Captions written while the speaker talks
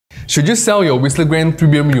Should you sell your Whistler Grand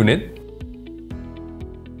 3-bedroom unit?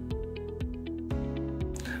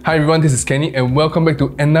 Hi everyone, this is Kenny and welcome back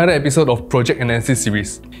to another episode of Project Analysis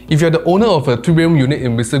series. If you're the owner of a 3-bedroom unit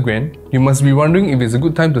in Whistler Grand, you must be wondering if it's a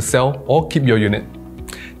good time to sell or keep your unit.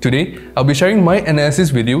 Today, I'll be sharing my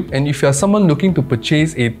analysis with you, and if you're someone looking to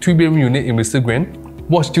purchase a 3-bedroom unit in Whistler Grand,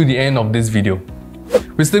 watch till the end of this video.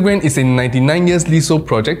 Whistler Grand is a 99 years leasehold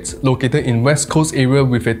project located in West Coast area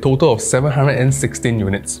with a total of 716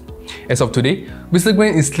 units. As of today, Whistler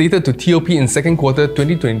Grand is slated to TOP in second quarter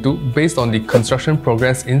 2022 based on the construction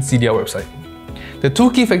progress in CDR website. The two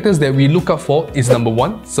key factors that we look out for is number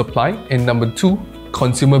 1, supply, and number 2,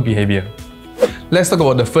 consumer behavior. Let's talk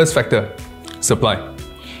about the first factor, supply.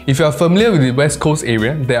 If you are familiar with the West Coast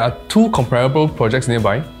area, there are two comparable projects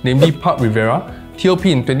nearby, namely Parc Riviera, TOP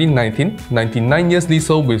in 2019, 99 years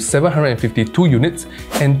leasehold with 752 units,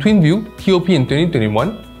 and Twinview, TOP in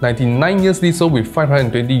 2021, 99 years leasehold with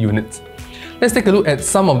 520 units. Let's take a look at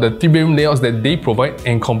some of the 3-bedroom layouts that they provide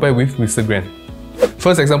and compare with Whistler Grand.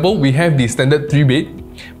 First example, we have the standard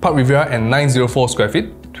 3-bed, Parc Riviera at 904 square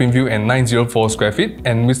feet, Twinview at 904 square feet,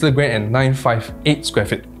 and Whistler Grand at 958 square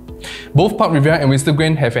feet. Both Parc Riviera and Whistler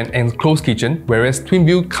Grand have an enclosed kitchen, whereas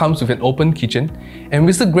Twinview comes with an open kitchen, and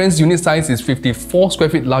Whistler Grand's unit size is 54 square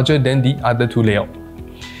feet larger than the other two layouts.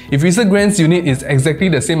 If Whistler Grand's unit is exactly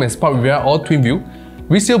the same as Parc Riviera or Twinview,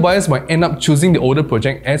 resale buyers might end up choosing the older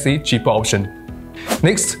project as a cheaper option.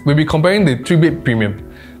 Next, we'll be comparing the 3-bed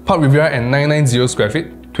premium, Parc Riviera at 990 square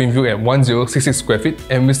feet, Twinview at 1066 square feet,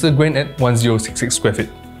 and Whistler Grand at 1066 square feet.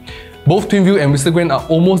 Both Twinview and Whistler Grand are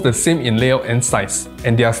almost the same in layout and size,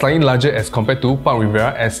 and they are slightly larger as compared to Parc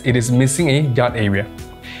Riviera as it is missing a yard area.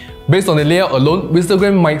 Based on the layout alone, Whistler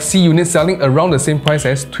Grand might see units selling around the same price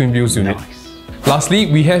as Twinview's unit. Lastly,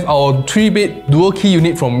 we have our 3-bed dual key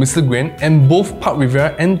unit from Whistler Grand, and both Parc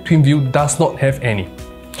Riviera and Twinview does not have any.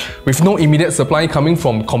 With no immediate supply coming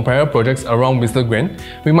from comparable projects around Whistler Grand,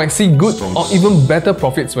 we might see good or even better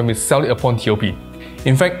profits when we sell it upon TOP.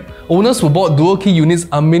 In fact, owners who bought dual key units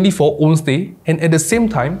are mainly for own stay and at the same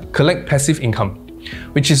time collect passive income,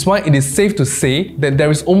 which is why it is safe to say that there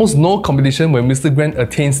is almost no competition when Whistler Grand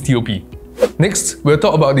attains TOP. Next, we'll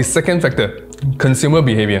talk about the second factor, consumer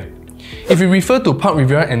behavior. If we refer to Parc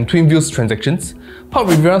Riviera and Twinview's transactions, Parc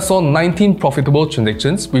Riviera saw 19 profitable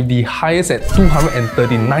transactions with the highest at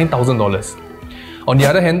 $239,000. On the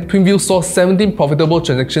other hand, Twinview saw 17 profitable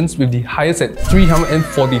transactions with the highest at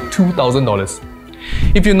 $342,000.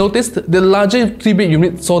 If you noticed, the larger 3-bed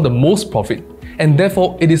unit saw the most profit, and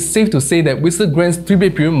therefore it is safe to say that Whistler Grand's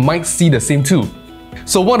 3-bed premium might see the same too.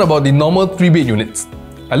 So what about the normal 3-bed units?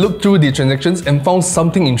 I looked through the transactions and found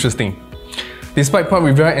something interesting. Despite Parc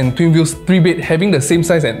Riviera and Twinview's 3-bed having the same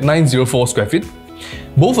size at 904 square feet,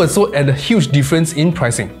 both were sold at a huge difference in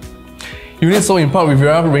pricing. Units sold in Parc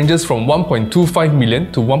Riviera ranges from 1.25 million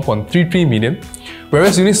to 1.33 million,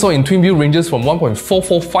 whereas units sold in Twinview ranges from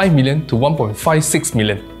 1.445 million to 1.56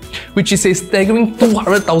 million, which is a staggering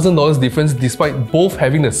 $200,000 difference despite both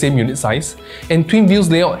having the same unit size, and Twinview's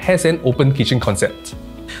layout has an open kitchen concept.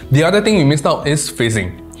 The other thing we missed out is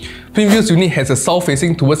facing. Twinview's unit has a south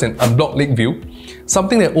facing towards an unblocked lake view,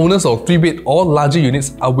 something that owners of 3-bed or larger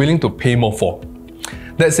units are willing to pay more for.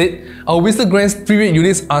 That said, our Whistler Grand's 3-bed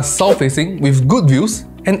units are south facing with good views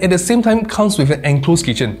and at the same time comes with an enclosed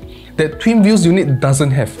kitchen that Twinview's unit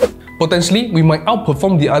doesn't have. Potentially, we might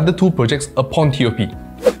outperform the other two projects upon TOP.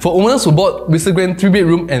 For owners who bought Whistler Grand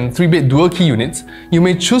 3-bedroom and 3-bed dual key units, you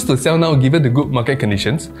may choose to sell now given the good market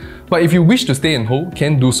conditions, but if you wish to stay and hold,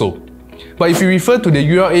 can do so. But if you refer to the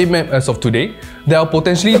URA map as of today, there are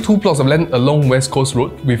potentially 2 plots of land along West Coast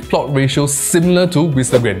Road with plot ratios similar to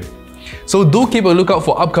Whistler Grand. So do keep a lookout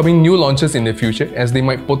for upcoming new launches in the future, as they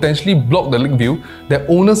might potentially block the lake view that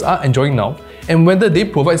owners are enjoying now, and whether they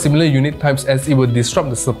provide similar unit types as it will disrupt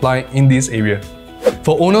the supply in this area.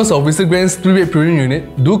 For owners of Whistler Grand's 3-bed premium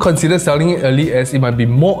unit, do consider selling it early as it might be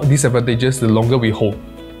more disadvantageous the longer we hold.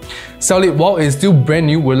 Sell it while it is still brand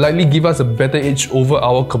new will likely give us a better edge over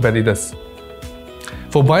our competitors.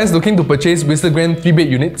 For buyers looking to purchase Whistler Grand 3-bed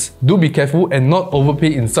units, do be careful and not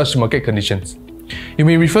overpay in such market conditions. You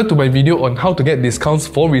may refer to my video on how to get discounts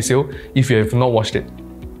for resale if you have not watched it.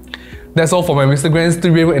 That's all for my Whistler Grand's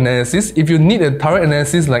 3-bedroom analysis. If you need a thorough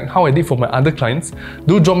analysis like how I did for my other clients,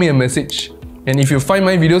 do drop me a message. And if you find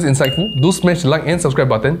my videos insightful, do smash the like and subscribe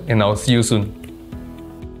button, and I'll see you soon.